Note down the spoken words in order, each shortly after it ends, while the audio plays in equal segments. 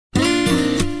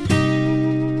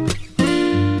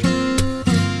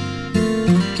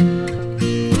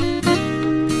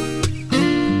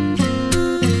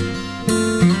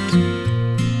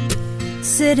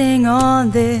sitting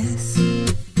on this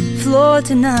floor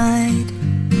tonight,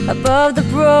 above the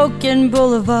broken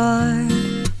boulevard.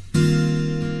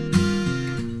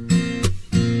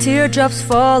 Teardrops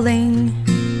falling,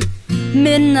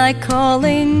 midnight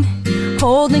calling,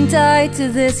 holding tight to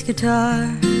this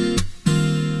guitar.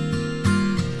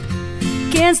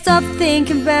 Can't stop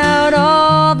thinking about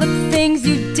all the things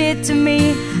you did to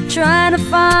me, trying to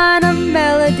find a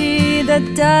melody that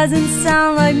doesn't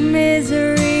sound like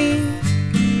misery.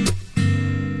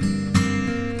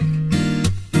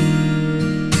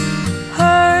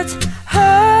 Hurt,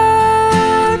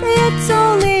 hurt, it's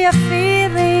only a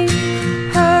feeling.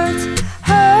 Hurt,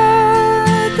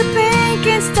 hurt, the pain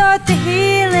can start the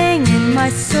healing in my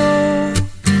soul.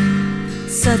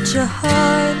 Such a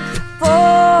hard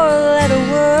four-letter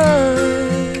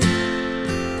word.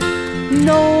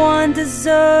 No one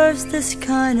deserves this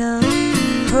kind of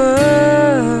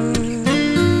hurt.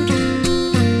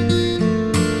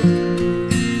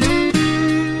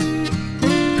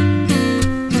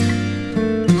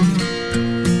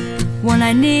 When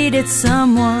I needed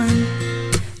someone,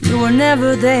 you were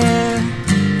never there.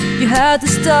 You had to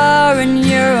star in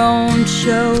your own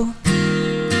show.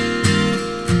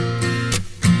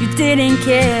 You didn't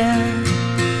care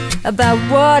about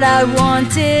what I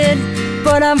wanted,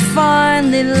 but I'm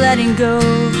finally letting go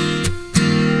of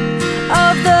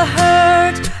the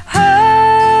hurt,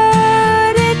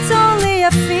 hurt, it's only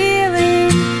a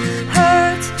feeling.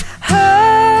 Hurt,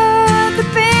 hurt, the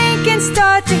pain can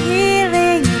start the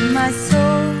healing in my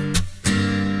soul.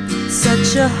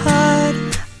 Such a hard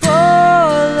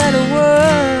four-letter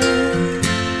word.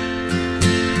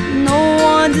 No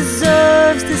one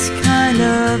deserves this kind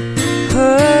of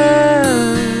hurt.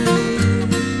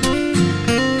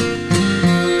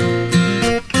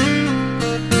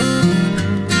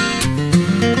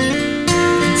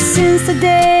 Since the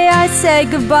day I said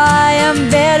goodbye, I'm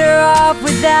better off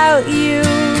without you.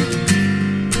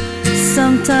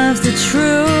 Sometimes the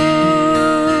truth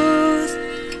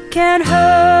can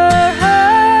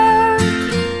hurt,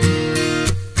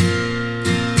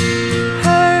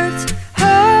 hurt,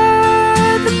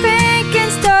 hurt. The pain can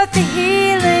start the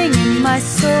healing in my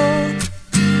soul.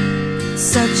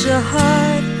 Such a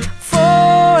hard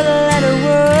four-letter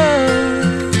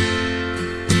word.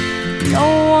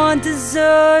 No one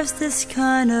deserves this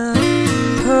kind of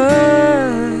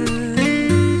hurt.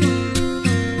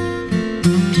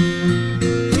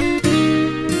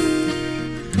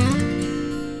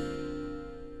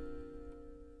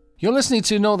 You're listening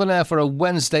to Northern Air for a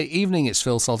Wednesday evening. It's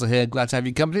Phil Salter here. Glad to have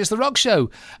you company. It's The Rock Show.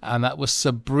 And that was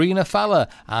Sabrina Fallah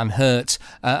and Hurt.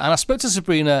 And I spoke to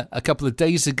Sabrina a couple of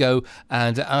days ago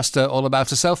and asked her all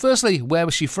about herself. Firstly, where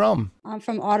was she from? I'm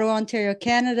from Ottawa, Ontario,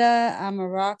 Canada. I'm a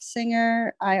rock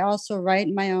singer. I also write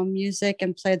my own music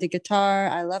and play the guitar.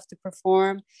 I love to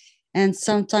perform. And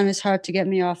sometimes it's hard to get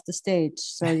me off the stage.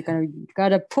 So you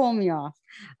gotta pull me off.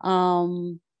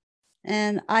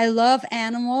 And I love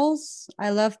animals.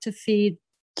 I love to feed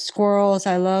squirrels.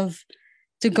 I love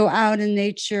to go out in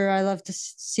nature. I love to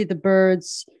see the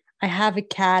birds. I have a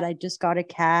cat. I just got a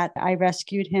cat. I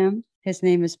rescued him. His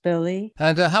name is Billy.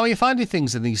 And how are you finding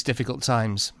things in these difficult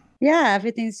times? Yeah,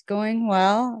 everything's going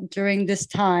well during this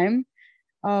time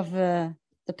of the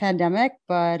pandemic.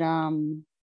 But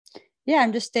yeah,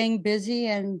 I'm just staying busy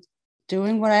and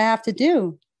doing what I have to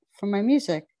do for my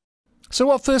music. So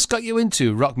what first got you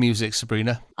into rock music,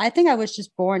 Sabrina? I think I was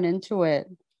just born into it.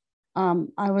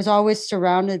 I was always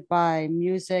surrounded by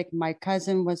music. My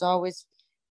cousin was always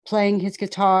playing his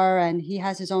guitar and he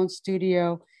has his own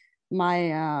studio.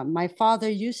 My father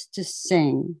used to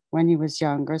sing when he was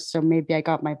younger, so maybe I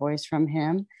got my voice from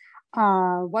him.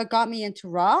 What got me into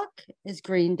rock is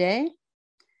Green Day.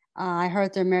 I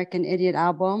heard the American Idiot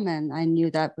album and I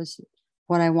knew that was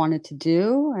what I wanted to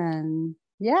do. And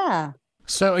yeah.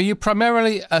 So are you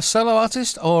primarily a solo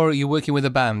artist or are you working with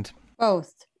a band?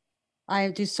 Both. I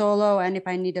do solo, and if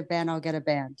I need a band, I'll get a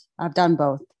band. I've done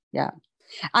both. Yeah.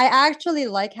 I actually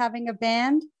like having a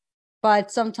band,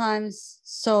 but sometimes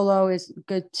solo is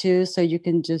good too. So you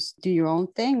can just do your own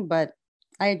thing, but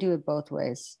I do it both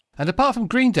ways. And apart from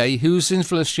Green Day, who's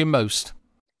influenced you most?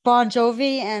 Bon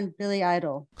Jovi and Billy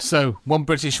Idol. So, one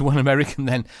British, one American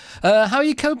then. How are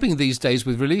you coping these days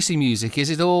with releasing music?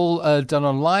 Is it all done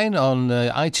online on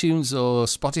iTunes or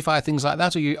Spotify, things like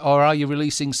that, or are you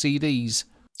releasing CDs?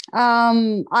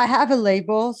 I have a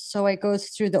label, so it goes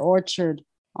through the Orchard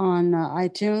on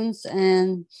iTunes,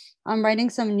 and I'm writing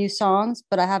some new songs,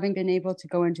 but I haven't been able to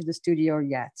go into the studio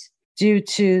yet due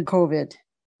to COVID.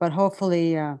 But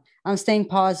hopefully, I'm staying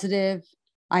positive.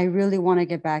 I really want to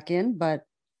get back in, but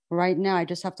right now I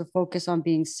just have to focus on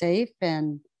being safe,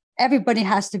 and everybody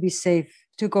has to be safe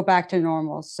to go back to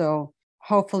normal. So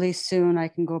hopefully soon I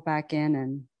can go back in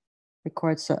and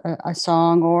record a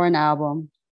song or an album,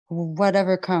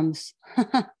 whatever comes.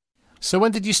 So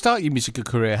when did you start your musical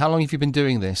career? How long have you been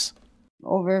doing this?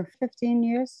 Over 15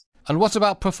 years. And what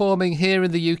about performing here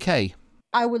in the UK?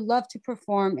 I would love to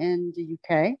perform in the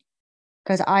UK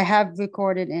because I have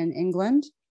recorded in England,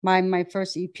 my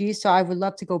first EP. So I would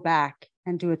love to go back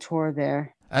and do a tour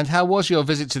there. And how was your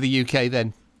visit to the UK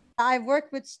then? I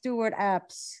worked with Stuart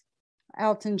Epps,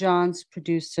 Elton John's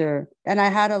producer, and I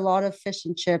had a lot of fish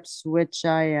and chips, which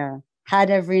I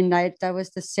had every night. That was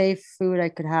the safe food I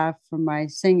could have for my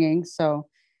singing. So,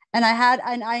 and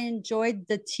I enjoyed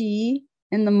the tea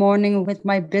in the morning with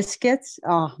my biscuits.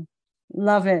 Oh,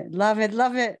 love it, love it,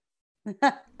 love it.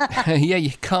 Yeah,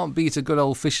 you can't beat a good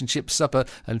old fish and chip supper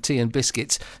and tea and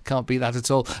biscuits. Can't beat that at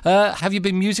all. Have you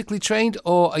been musically trained,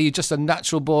 or are you just a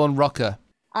natural born rocker?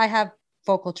 I have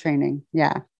vocal training.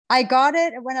 Yeah. I got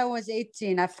it when I was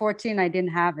 18. At 14, I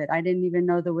didn't have it. I didn't even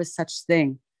know there was such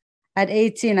thing. At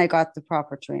 18, I got the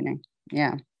proper training.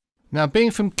 Yeah. Now,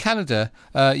 being from Canada,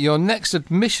 your next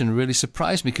admission really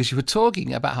surprised me because you were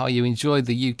talking about how you enjoyed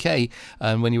the UK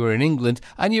when you were in England,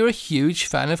 and you're a huge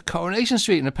fan of Coronation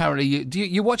Street. And apparently,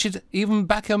 you watch it even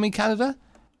back home in Canada?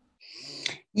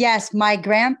 Yes, my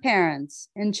grandparents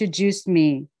introduced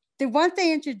me. Once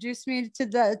they introduced me to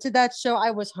that show, I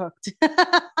was hooked.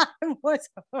 I was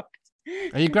hooked.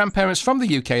 Are your grandparents from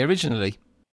the UK originally?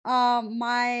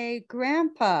 My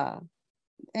grandpa,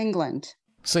 England.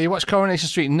 So you watch Coronation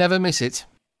Street and never miss it?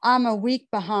 I'm a week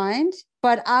behind,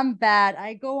 but I'm bad.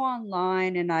 I go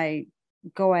online and I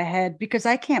go ahead because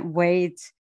I can't wait.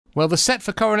 Well, the set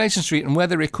for Coronation Street and where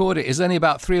they record it is only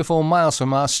about 3 or 4 miles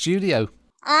from our studio.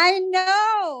 I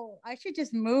know. I should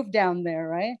just move down there,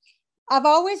 right? I've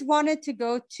always wanted to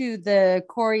go to the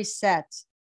Corey set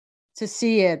to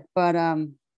see it, but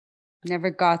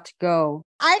never got to go.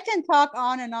 I can talk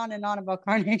on and on and on about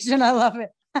Coronation. I love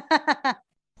it.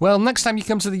 Well, next time you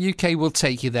come to the UK, we'll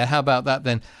take you there. How about that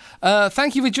then?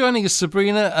 Thank you for joining us,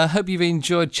 Sabrina. I hope you've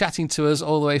enjoyed chatting to us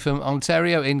all the way from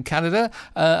Ontario in Canada.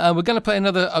 And we're going to play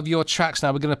another of your tracks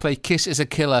now. We're going to play Kiss is a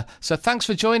Killer. So thanks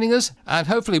for joining us, and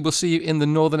hopefully we'll see you in the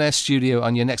Northern Air studio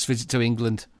on your next visit to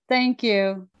England. Thank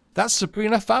you. That's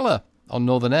Sabrina Fallah on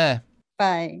Northern Air.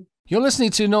 Bye. You're listening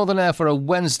to Northern Air for a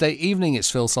Wednesday evening.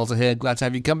 It's Phil Salter here. Glad to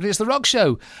have your company. It's The Rock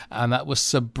Show. And that was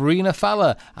Sabrina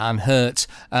Fallah and Hurt.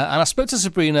 And I spoke to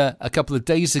Sabrina a couple of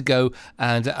days ago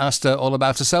and asked her all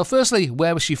about herself. Firstly,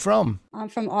 where was she from? I'm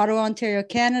from Ottawa, Ontario,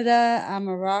 Canada. I'm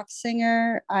a rock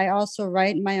singer. I also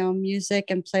write my own music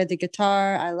and play the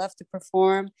guitar. I love to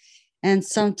perform. And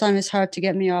sometimes it's hard to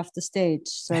get me off the stage.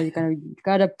 So you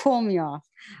gotta pull me off.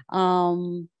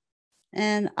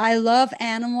 And I love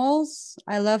animals.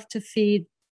 I love to feed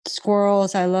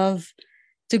squirrels. I love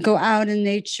to go out in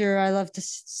nature. I love to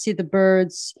see the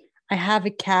birds. I have a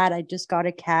cat. I just got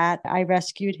a cat. I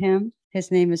rescued him. His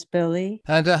name is Billy.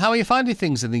 And how are you finding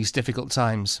things in these difficult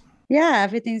times? Yeah,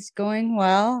 everything's going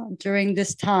well during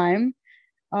this time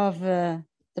of the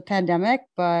pandemic.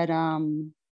 But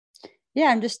yeah,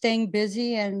 I'm just staying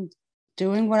busy and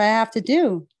doing what I have to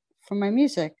do for my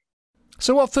music.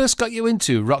 So what first got you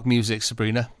into rock music,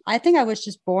 Sabrina? I think I was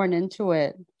just born into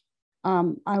it.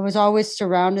 I was always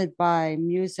surrounded by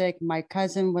music. My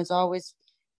cousin was always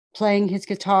playing his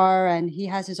guitar, and he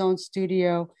has his own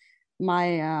studio.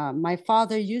 My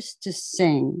father used to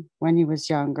sing when he was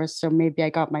younger, so maybe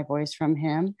I got my voice from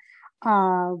him.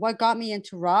 What got me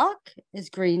into rock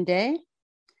is Green Day.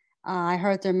 I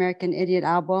heard the American Idiot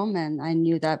album, and I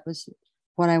knew that was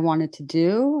what I wanted to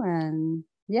do. And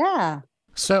yeah.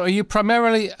 So are you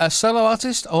primarily a solo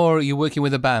artist, or are you working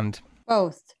with a band?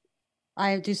 Both.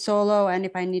 I do solo, and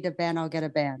if I need a band, I'll get a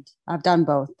band. I've done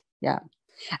both. Yeah.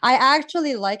 I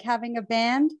actually like having a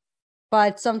band,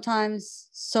 but sometimes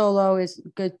solo is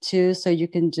good too. So you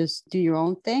can just do your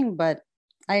own thing, but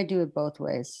I do it both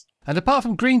ways. And apart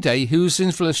from Green Day, who's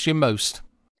influenced you most?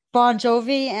 Bon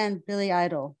Jovi and Billy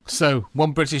Idol. So,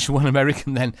 one British, one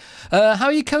American then. How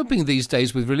are you coping these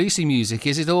days with releasing music?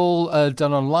 Is it all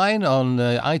done online on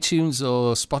iTunes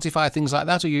or Spotify, things like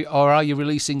that, or are you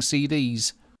releasing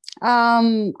CDs?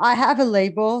 I have a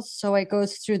label, so it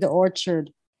goes through the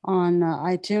Orchard on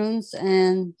iTunes,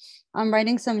 and I'm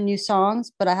writing some new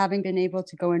songs, but I haven't been able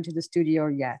to go into the studio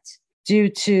yet due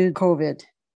to COVID.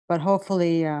 But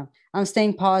hopefully, I'm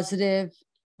staying positive.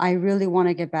 I really want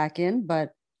to get back in,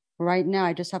 but right now,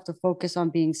 I just have to focus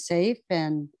on being safe,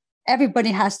 and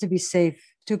everybody has to be safe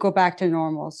to go back to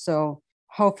normal. So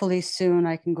hopefully soon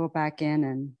I can go back in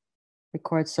and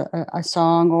record a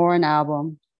song or an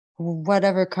album,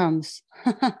 whatever comes.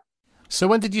 So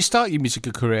when did you start your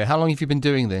musical career? How long have you been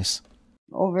doing this?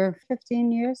 over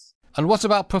 15 years. And what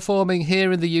about performing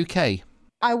here in the UK?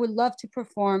 I would love to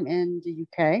perform in the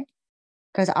UK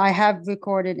because I have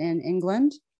recorded in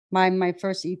England, my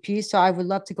first EP. So I would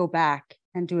love to go back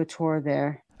and do a tour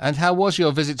there. And how was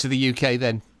your visit to the UK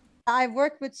then? I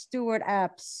worked with Stuart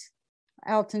Epps,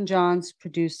 Elton John's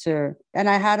producer, and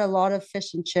I had a lot of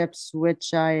fish and chips,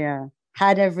 which I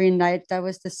had every night. That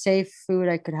was the safe food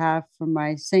I could have for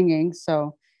my singing.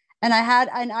 So, and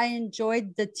I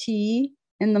enjoyed the tea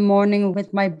in the morning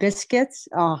with my biscuits.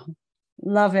 Oh,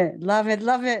 love it, love it,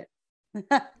 love it.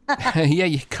 Yeah,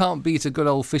 you can't beat a good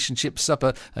old fish and chip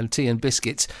supper and tea and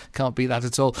biscuits. Can't beat that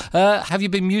at all. Have you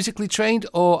been musically trained,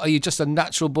 or are you just a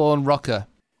natural born rocker?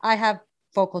 I have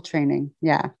vocal training.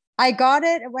 Yeah. I got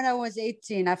it when I was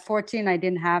 18. At 14, I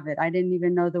didn't have it. I didn't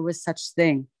even know there was such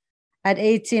thing. At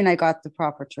 18, I got the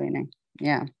proper training.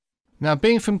 Yeah. Now,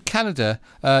 being from Canada,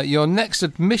 your next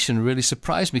admission really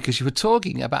surprised me because you were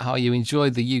talking about how you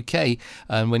enjoyed the UK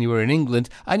when you were in England,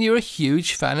 and you're a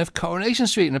huge fan of Coronation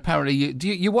Street. And apparently,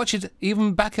 you watch it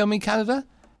even back home in Canada?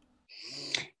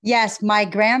 Yes, my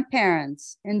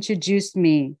grandparents introduced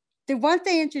me. Once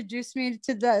they introduced me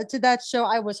to that show,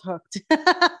 I was hooked.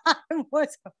 I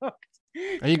was hooked.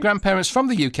 Are your grandparents from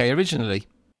the UK originally?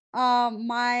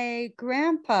 My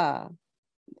grandpa,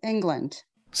 England.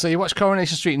 So you watch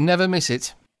Coronation Street and never miss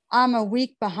it? I'm a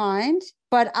week behind,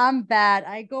 but I'm bad.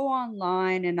 I go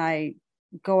online and I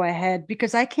go ahead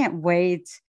because I can't wait.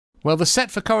 Well, the set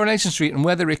for Coronation Street and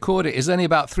where they record it is only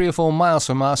about 3 or 4 miles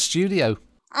from our studio.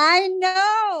 I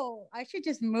know. I should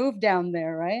just move down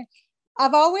there, right?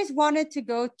 I've always wanted to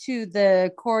go to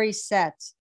the Corey set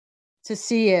to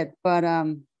see it, but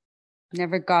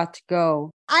never got to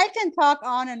go. I can talk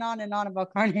on and on and on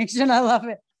about Coronation. I love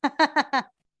it.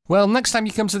 Well, next time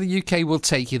you come to the UK, we'll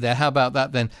take you there. How about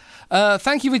that then?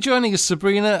 Thank you for joining us,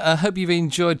 Sabrina. I hope you've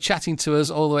enjoyed chatting to us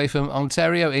all the way from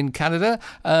Ontario in Canada.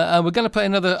 And we're going to play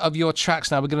another of your tracks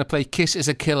now. We're going to play Kiss is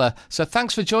a Killer. So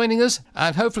thanks for joining us,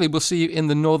 and hopefully we'll see you in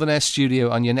the Northern Air studio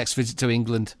on your next visit to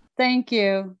England. Thank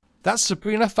you. That's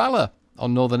Sabrina Fallah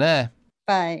on Northern Air.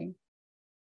 Bye.